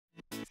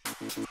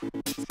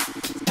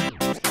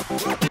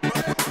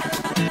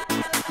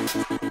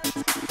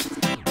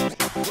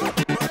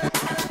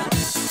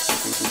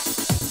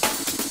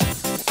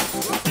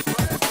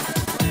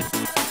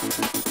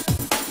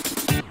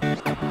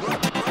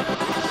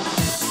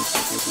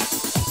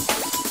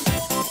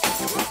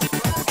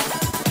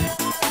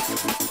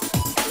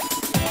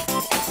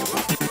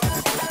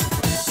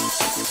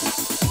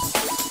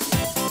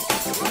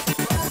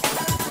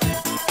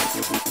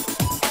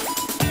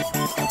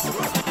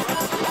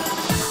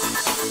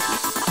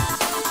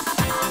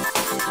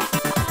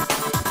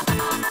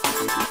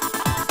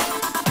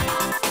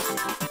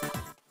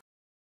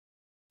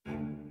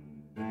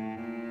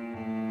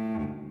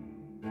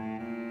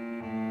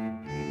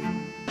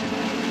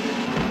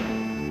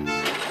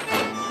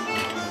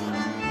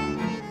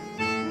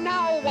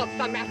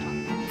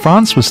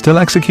France was still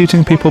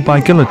executing people by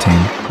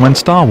guillotine when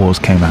Star Wars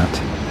came out.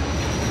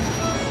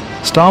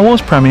 Star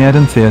Wars premiered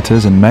in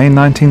theaters in May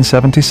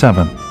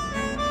 1977.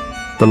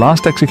 The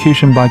last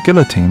execution by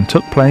guillotine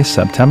took place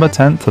September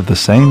 10th of the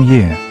same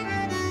year.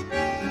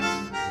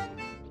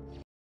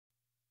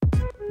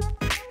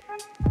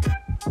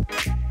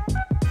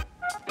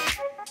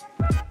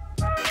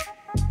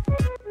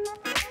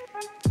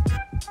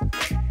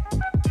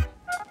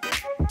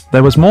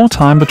 There was more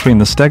time between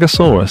the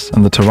Stegosaurus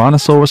and the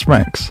Tyrannosaurus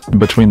rex than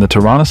between the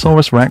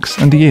Tyrannosaurus rex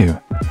and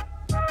you.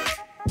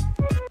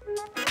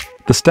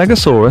 The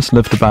Stegosaurus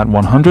lived about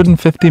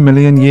 150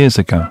 million years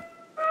ago,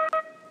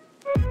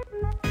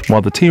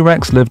 while the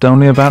T-Rex lived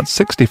only about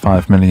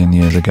 65 million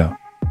years ago,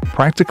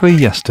 practically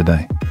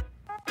yesterday.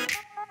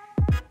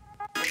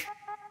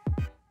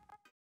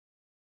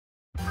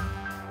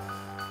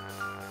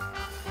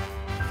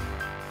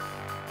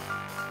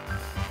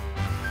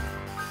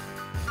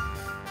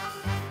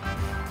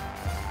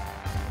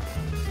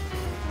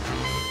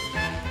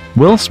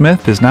 Will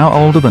Smith is now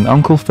older than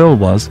Uncle Phil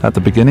was at the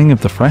beginning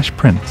of The Fresh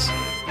Prince.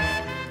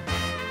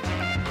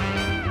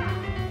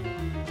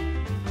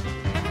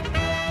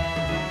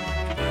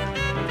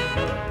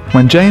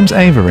 When James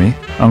Avery,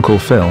 Uncle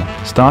Phil,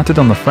 started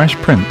on The Fresh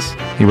Prince,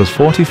 he was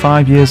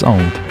 45 years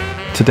old.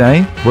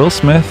 Today, Will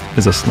Smith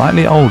is a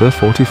slightly older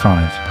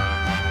 45.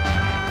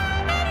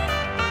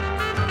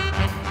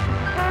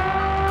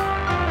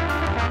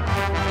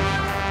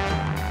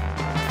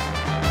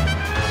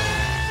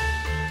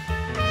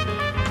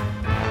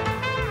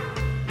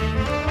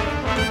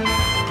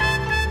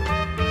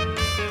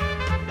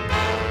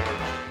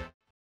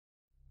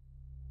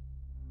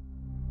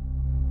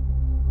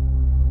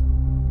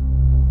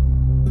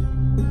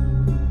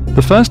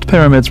 The first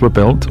pyramids were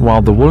built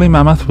while the woolly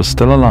mammoth was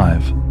still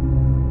alive.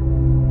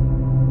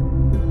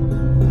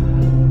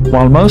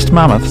 While most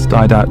mammoths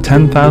died out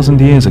 10,000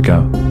 years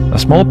ago, a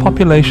small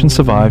population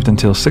survived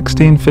until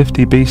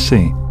 1650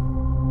 BC.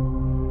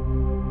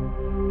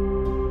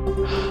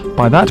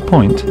 By that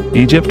point,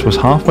 Egypt was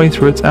halfway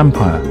through its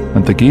empire,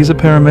 and the Giza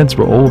pyramids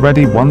were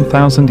already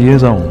 1,000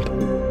 years old.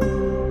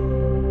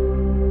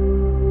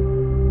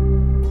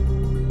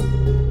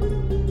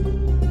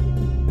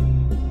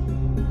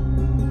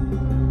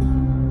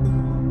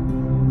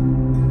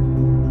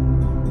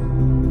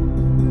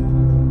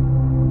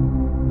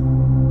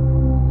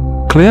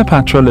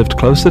 Cleopatra lived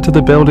closer to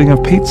the building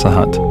of Pizza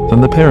Hut than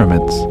the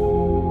pyramids.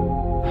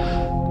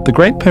 The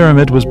Great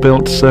Pyramid was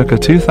built circa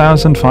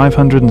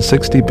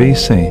 2560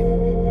 BC,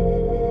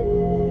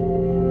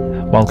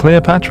 while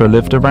Cleopatra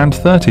lived around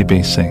 30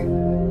 BC.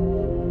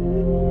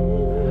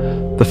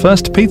 The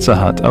first Pizza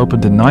Hut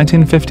opened in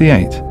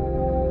 1958,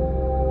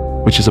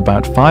 which is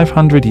about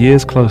 500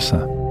 years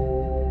closer.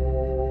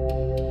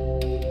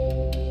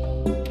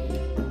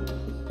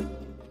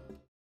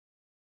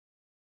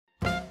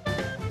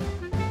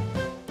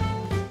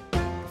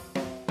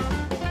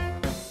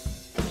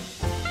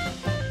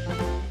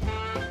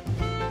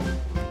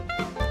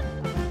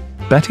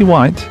 Betty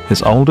White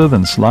is older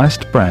than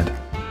sliced bread.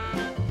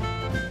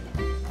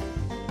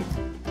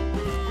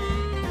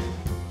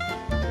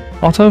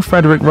 Otto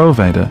Frederick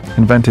Rohweder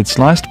invented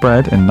sliced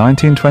bread in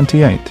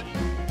 1928,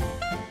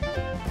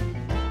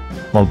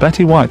 while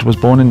Betty White was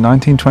born in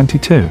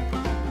 1922.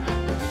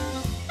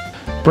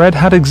 Bread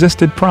had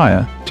existed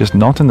prior, just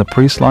not in the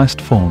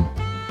pre-sliced form.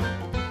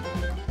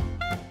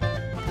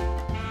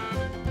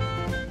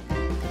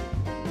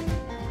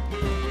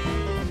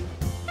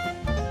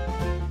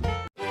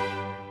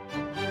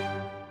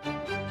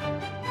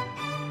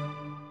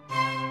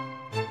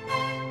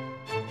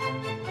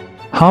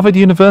 Harvard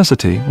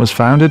University was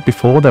founded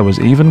before there was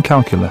even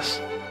calculus.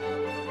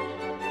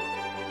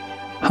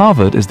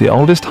 Harvard is the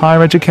oldest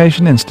higher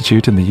education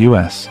institute in the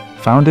US,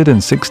 founded in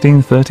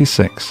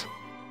 1636.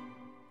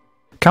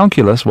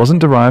 Calculus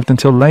wasn't derived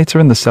until later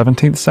in the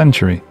 17th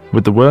century,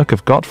 with the work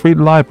of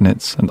Gottfried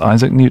Leibniz and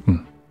Isaac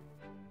Newton.